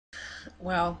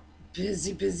Well,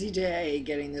 busy day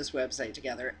getting this website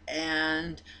together,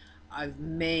 and I've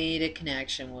made a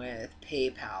connection with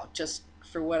PayPal just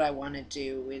for what I want to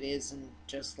do. It isn't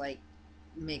just like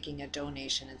making a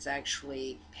donation, it's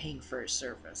actually paying for a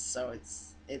service. So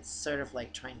it's sort of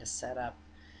like trying to set up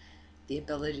the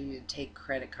ability to take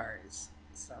credit cards.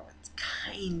 So it's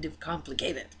kind of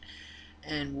complicated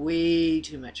and way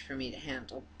too much for me to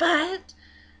handle. But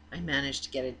I managed to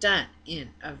get it done in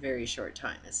a very short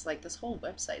time. It's like this whole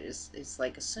website is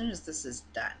like as soon as this is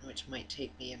done, which might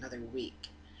take me another week,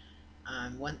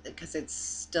 one because it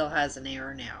still has an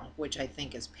error now, which I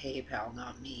think is PayPal,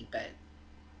 not me, but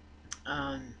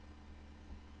um,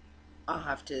 I'll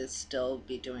have to still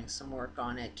be doing some work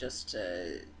on it just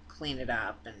to clean it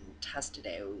up and test it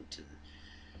out and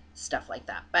stuff like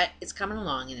that. But it's coming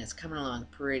along and it's coming along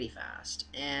pretty fast.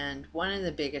 And one of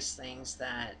the biggest things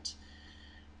that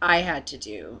I had to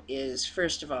do is,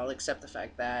 first of all, accept the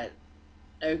fact that,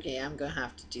 okay, I'm going to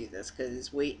have to do this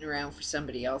because waiting around for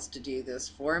somebody else to do this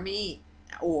for me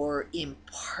or in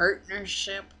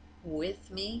partnership with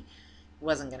me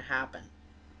wasn't going to happen.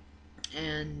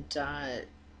 And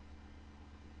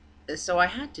so I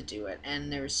had to do it.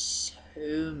 And there's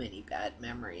so many bad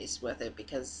memories with it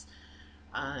because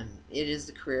it is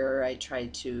the career I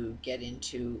tried to get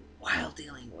into while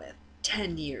dealing with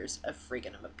 10 years of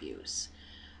freaking of abuse.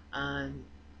 Um,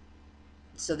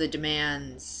 so the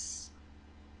demands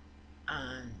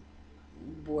um,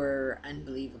 were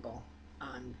unbelievable,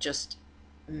 just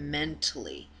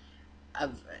mentally.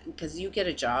 Of because you get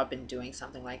a job in doing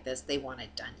something like this, they want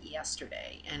it done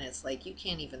yesterday, and it's like you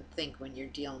can't even think when you're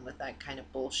dealing with that kind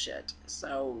of bullshit.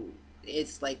 So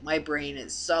it's like my brain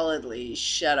is solidly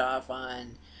shut off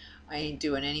on. I ain't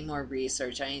doing any more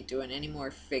research. I ain't doing any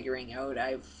more figuring out.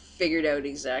 I've figured out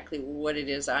exactly what it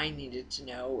is I needed to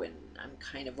know, and I'm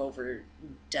kind of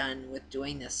overdone with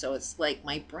doing this. So it's like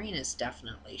my brain is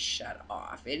definitely shut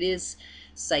off. It is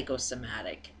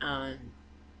psychosomatic.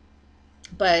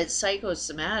 But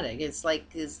psychosomatic, it's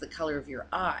like is the color of your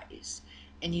eyes,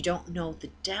 and you don't know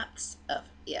the depths of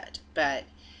it. But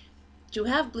to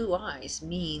have blue eyes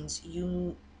means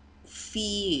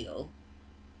feel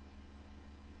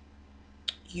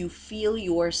you feel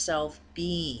yourself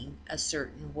being a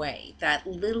certain way. That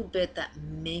little bit that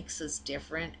makes us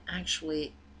different,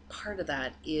 actually, part of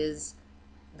that is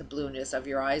the blueness of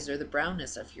your eyes or the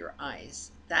brownness of your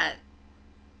eyes. That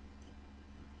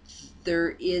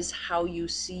there is how you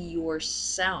see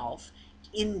yourself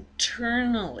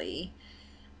internally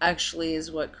actually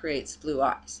is what creates blue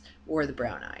eyes or the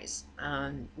brown eyes.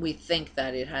 We think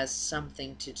that it has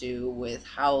something to do with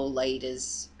how light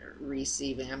is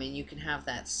receiving. I mean, you can have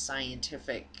that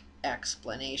scientific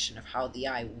explanation of how the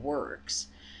eye works,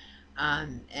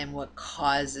 and what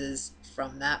causes,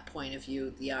 from that point of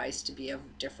view, the eyes to be of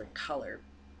a different color.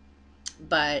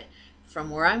 But from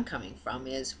where I'm coming from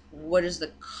is what is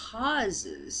the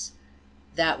causes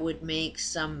that would make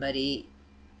somebody's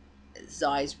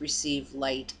eyes receive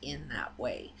light in that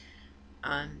way.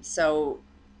 So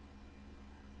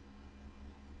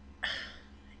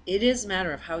it is a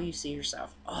matter of how you see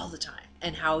yourself all the time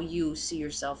and how you see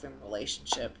yourself in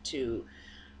relationship to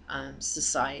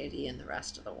society and the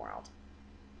rest of the world.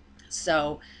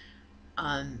 So,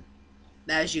 um,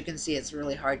 as you can see, it's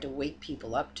really hard to wake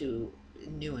people up to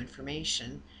new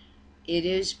information. It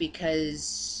is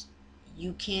because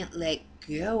you can't let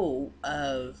go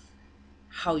of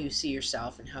how you see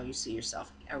yourself and how you see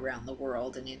yourself around the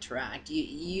world and interact.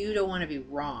 You don't want to be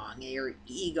wrong. Your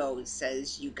ego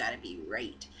says you got to be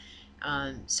right.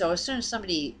 So as soon as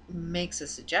somebody makes a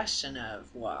suggestion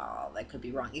of, well, that could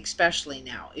be wrong, especially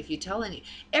now, if you tell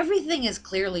everything is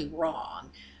clearly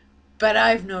wrong, but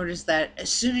I've noticed that as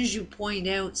soon as you point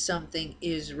out something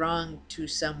is wrong to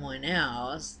someone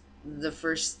else, the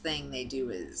first thing they do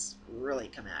is really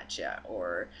come at you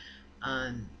or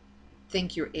um,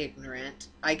 think you're ignorant.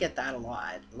 I get that a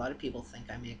lot. A lot of people think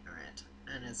I'm ignorant.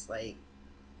 And it's like,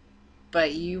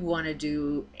 but you want to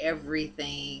do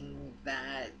everything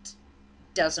that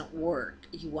doesn't work.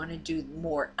 You want to do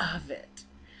more of it.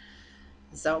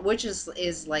 So, which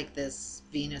is like this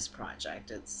Venus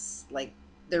project. It's like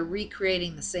they're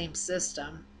recreating the same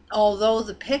system, although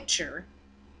the picture,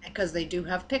 because they do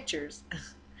have pictures,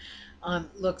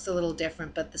 looks a little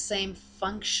different, but the same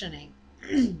functioning.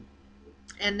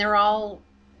 And they're all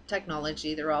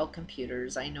technology, they're all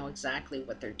computers. I know exactly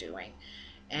what they're doing.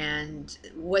 And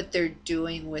what they're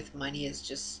doing with money is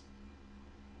just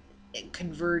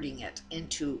converting it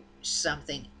into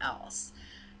something else.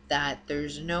 That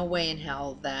there's no way in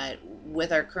hell that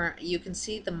with our current, you can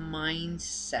see the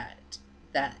mindset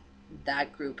that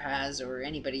that group has, or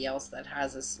anybody else that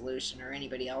has a solution, or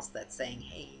anybody else that's saying,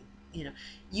 hey,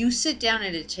 you sit down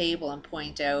at a table and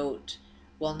point out,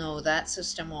 well, no, that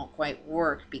system won't quite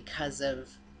work because of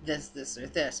this, or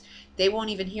this. They won't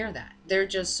even hear that. They're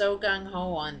just so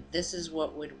gung-ho on this is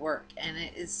what would work. And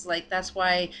it's like, that's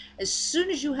why as soon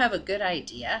as you have a good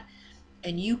idea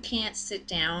and you can't sit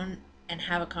down and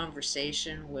have a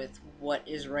conversation with what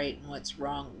is right and what's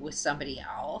wrong with somebody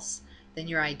else, then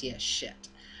your idea is shit.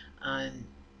 Um,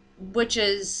 which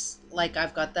is like,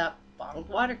 I've got that bottled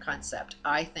water concept.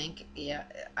 I think, yeah,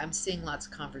 I'm seeing lots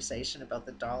of conversation about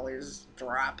the dollars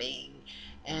dropping,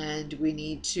 and we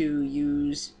need to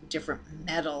use different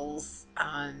metals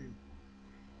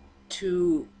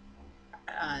to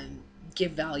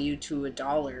give value to a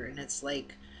dollar. And it's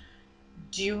like,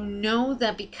 do you know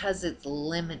that because it's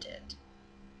limited,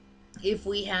 if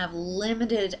we have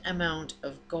limited amount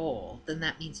of gold, then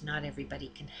that means not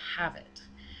everybody can have it.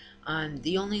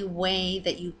 The only way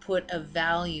that you put a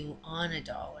value on a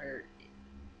dollar,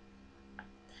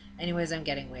 anyways, I'm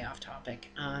getting way off topic.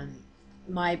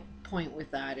 My point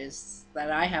with that is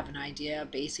that I have an idea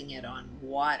basing it on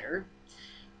water.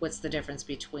 What's the difference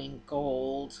between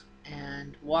gold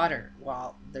and water?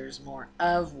 Well, there's more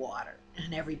of water,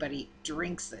 and everybody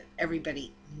drinks it.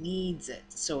 Everybody needs it.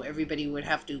 So everybody would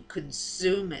have to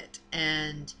consume it.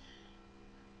 And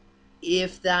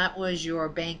if that was your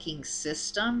banking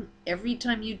system, every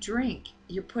time you drink,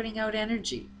 you're putting out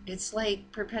energy. It's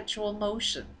like perpetual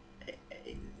motion.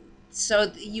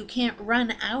 So you can't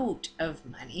run out of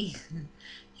money.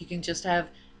 You can just have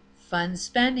fun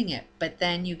spending it. But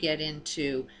then you get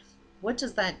into, what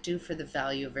does that do for the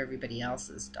value of everybody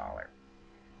else's dollar?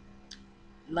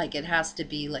 Like, it has to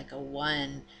be like a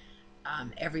one,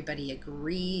 everybody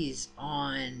agrees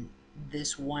on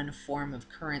this one form of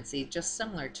currency, just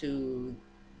similar to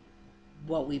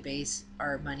what we base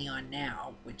our money on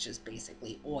now, which is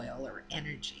basically oil or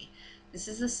energy. This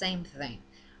is the same thing.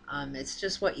 It's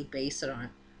just what you base it on.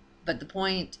 But the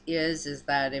point is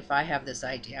that if I have this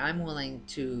idea, I'm willing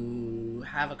to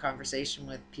have a conversation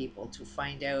with people to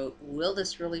find out, will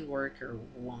this really work or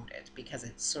won't it? Because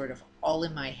it's sort of all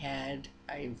in my head.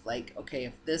 I'm like, okay,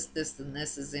 if this, and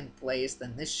this is in place,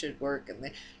 then this should work.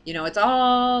 And it's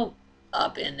all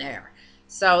up in there.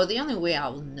 So the only way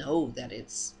I'll know that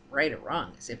it's right or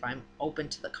wrong is if I'm open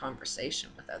to the conversation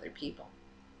with other people.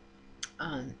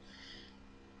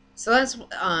 So that's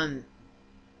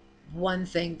one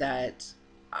thing that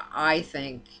I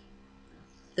think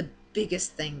the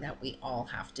biggest thing that we all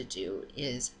have to do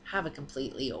is have a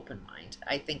completely open mind.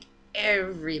 I think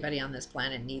everybody on this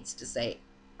planet needs to say,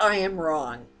 I am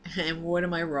wrong, and what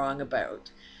am I wrong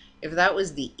about? If that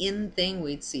was the in thing,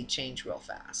 we'd see change real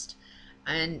fast.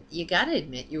 And you gotta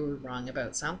admit you were wrong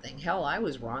about something. Hell, I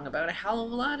was wrong about a hell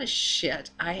of a lot of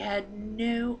shit. I had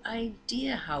no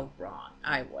idea how wrong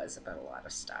I was about a lot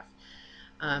of stuff.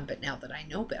 But now that I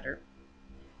know better,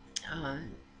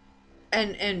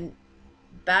 and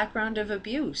background of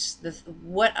abuse,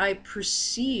 what I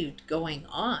perceived going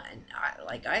on,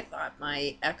 I thought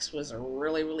my ex was a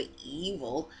really, really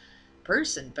evil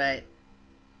person, but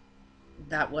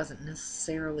that wasn't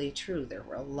necessarily true. There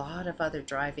were a lot of other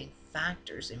driving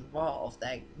factors involved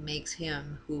that makes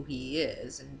him who he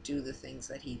is and do the things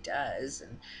that he does.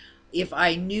 And if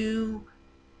I knew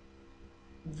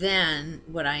then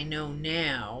what I know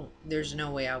now, there's no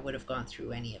way I would have gone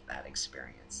through any of that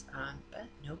experience. But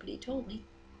nobody told me.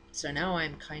 So now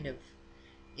I'm kind of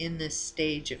in this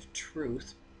stage of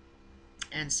truth.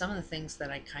 And some of the things that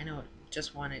I kind of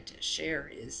just wanted to share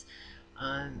is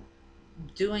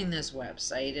doing this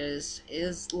website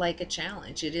is like a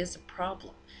challenge. It is a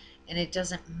problem. And it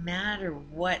doesn't matter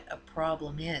what a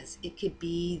problem is. It could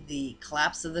be the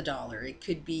collapse of the dollar. It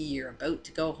could be you're about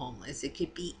to go homeless. It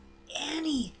could be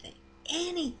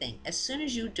anything. As soon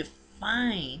as you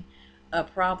define a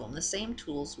problem, the same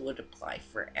tools would apply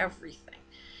for everything.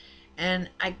 And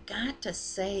I got to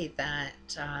say that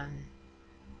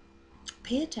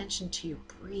pay attention to your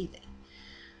breathing.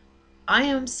 I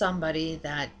am somebody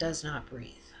that does not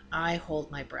breathe. I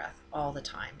hold my breath all the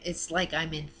time. It's like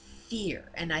I'm in fear,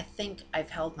 and I think I've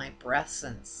held my breath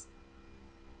since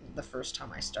the first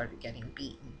time I started getting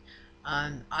beaten.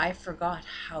 I forgot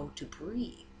how to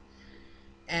breathe.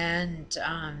 And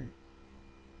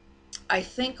I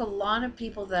think a lot of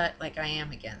people that, like, I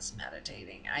am against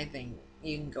meditating. I think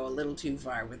you can go a little too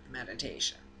far with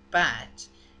meditation. But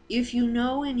if you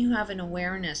know and you have an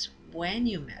awareness when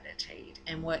you meditate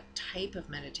and what type of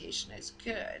meditation is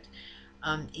good,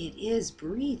 it is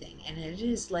breathing. And it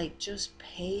is like, just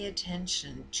pay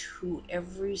attention to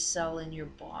every cell in your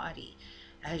body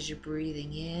as you're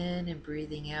breathing in and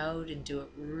breathing out, and do it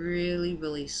really,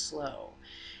 really slow.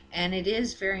 And it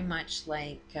is very much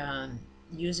like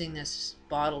using this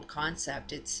bottled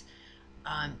concept. It's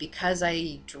because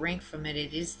I drink from it,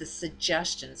 it is the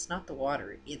suggestion. It's not the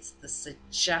water, it's the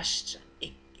suggestion.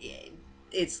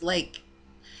 It's like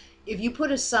if you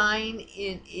put a sign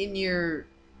in your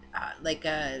like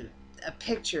a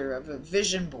picture of a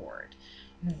vision board,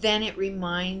 then it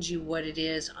reminds you what it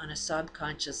is on a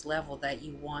subconscious level that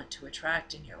you want to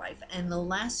attract in your life. And the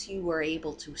less you are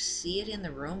able to see it in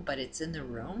the room, but it's in the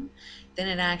room, then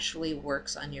it actually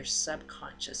works on your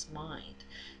subconscious mind.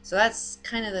 So that's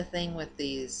kind of the thing with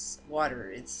these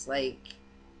water. It's like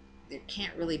there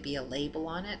can't really be a label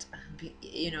on it,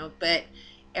 but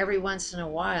every once in a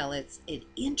while it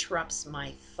interrupts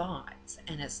my thoughts,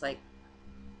 and it's like,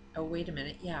 oh, wait a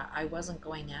minute, yeah, I wasn't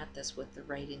going at this with the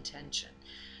right intention.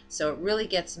 So it really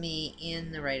gets me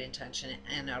in the right intention,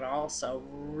 and it also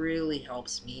really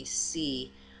helps me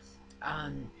see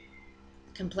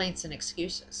complaints and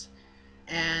excuses.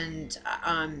 And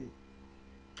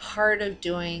part of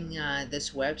doing this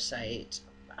website,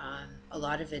 a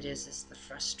lot of it is the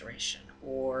frustration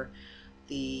or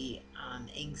the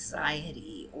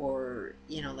anxiety, or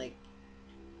like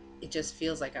it just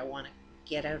feels like I want to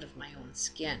get out of my own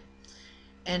skin.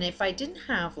 And if I didn't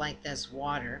have like this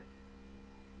water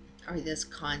or this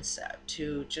concept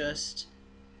to just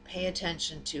pay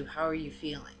attention to how are you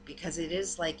feeling, because it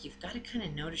is like you've got to kind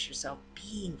of notice yourself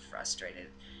being frustrated,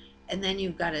 and then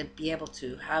you've got to be able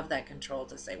to have that control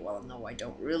to say, well, no, I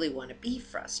don't really want to be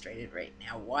frustrated right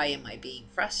now. Why am I being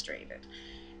frustrated?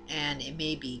 And it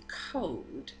may be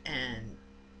code, and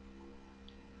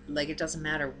like it doesn't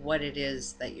matter what it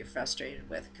is that you're frustrated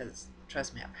with, because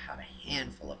trust me, I've had a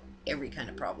handful of every kind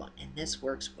of problem, and this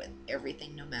works with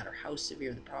everything, no matter how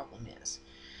severe the problem is.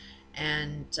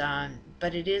 And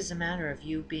but it is a matter of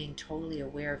you being totally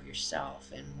aware of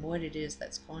yourself and what it is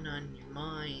that's going on in your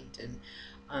mind,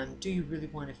 and do you really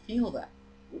want to feel that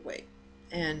way?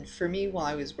 And for me, while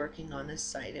I was working on this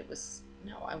site, it was,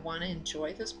 no, I want to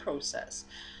enjoy this process.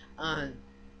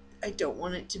 I don't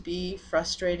want it to be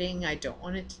frustrating. I don't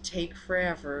want it to take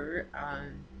forever.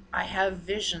 I have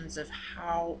visions of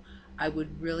how I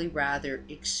would really rather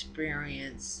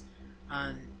experience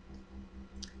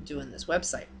doing this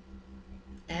website.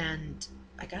 And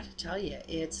I got to tell you,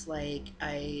 it's like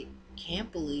I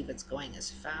can't believe it's going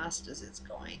as fast as it's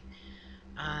going.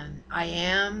 I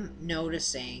am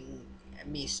noticing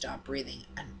me stop breathing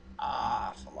an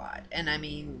awful lot. And I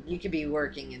mean, you could be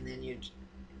working and then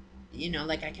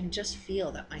like I can just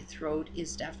feel that my throat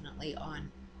is definitely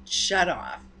on shut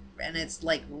off. And it's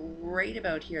like right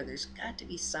about here. There's got to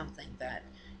be something that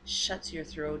shuts your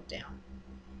throat down.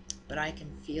 But I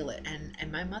can feel it.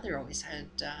 And my mother always had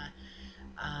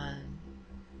um,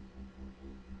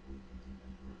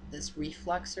 this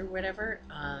reflux or whatever,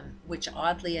 which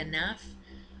oddly enough,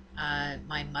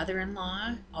 my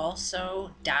mother-in-law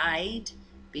also died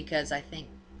because I think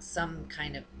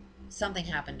something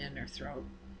happened in her throat.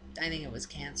 I think it was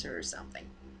cancer or something,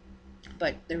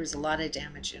 but there was a lot of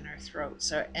damage in her throat.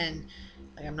 So, and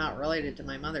like, I'm not related to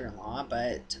my mother-in-law,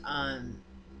 but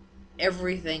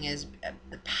everything is,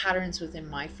 the patterns within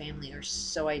my family are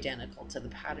so identical to the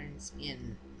patterns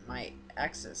in my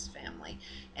ex's family,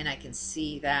 and I can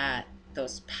see that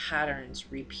those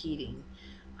patterns repeating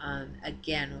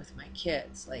again with my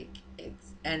kids. Like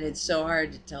it's so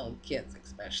hard to tell kids,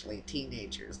 especially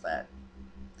teenagers, that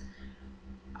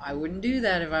I wouldn't do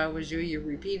that if I was you. You're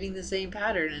repeating the same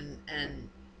pattern, and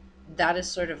that is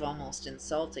sort of almost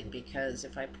insulting, because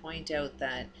if I point out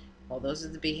that, well, those are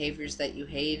the behaviors that you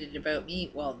hated about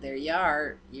me, well, there you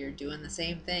are, you're doing the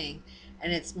same thing.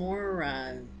 And it's more,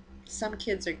 some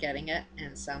kids are getting it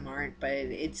and some aren't, but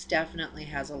it's definitely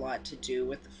has a lot to do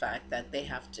with the fact that they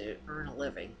have to earn a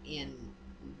living in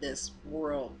this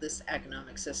world, this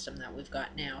economic system that we've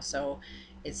got now. So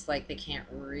it's like they can't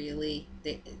really,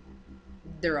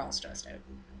 they're all stressed out.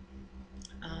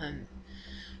 Um,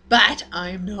 but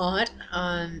I'm not,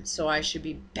 so I should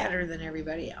be better than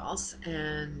everybody else.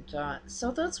 And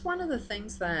so that's one of the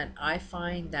things that I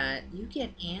find, that you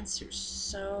get answers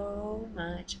so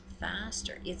much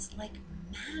faster. It's like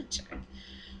magic.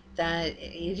 That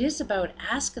it is about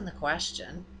asking the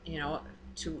question,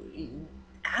 to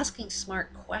asking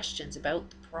smart questions about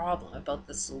the problem, about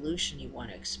the solution you want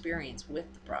to experience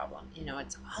with the problem.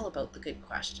 It's all about the good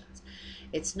questions.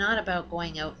 It's not about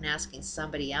going out and asking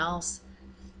somebody else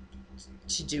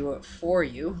to do it for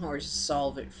you or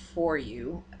solve it for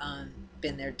you.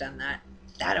 Been there, done that.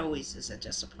 That always is a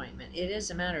disappointment. It is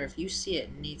a matter, if you see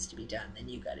it needs to be done, then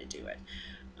you got to do it.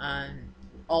 Um,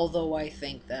 Although I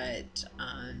think that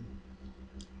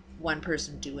one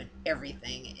person doing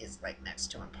everything is like next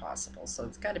to impossible. So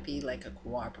it's got to be like a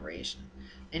cooperation.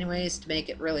 Anyways, to make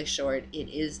it really short, it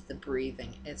is the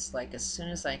breathing. It's like as soon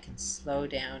as I can slow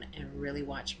down and really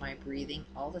watch my breathing,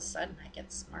 all of a sudden I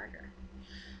get smarter.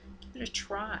 Give it a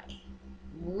try.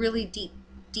 Really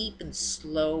deep and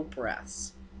slow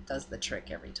breaths does the trick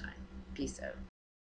every time. Peace out.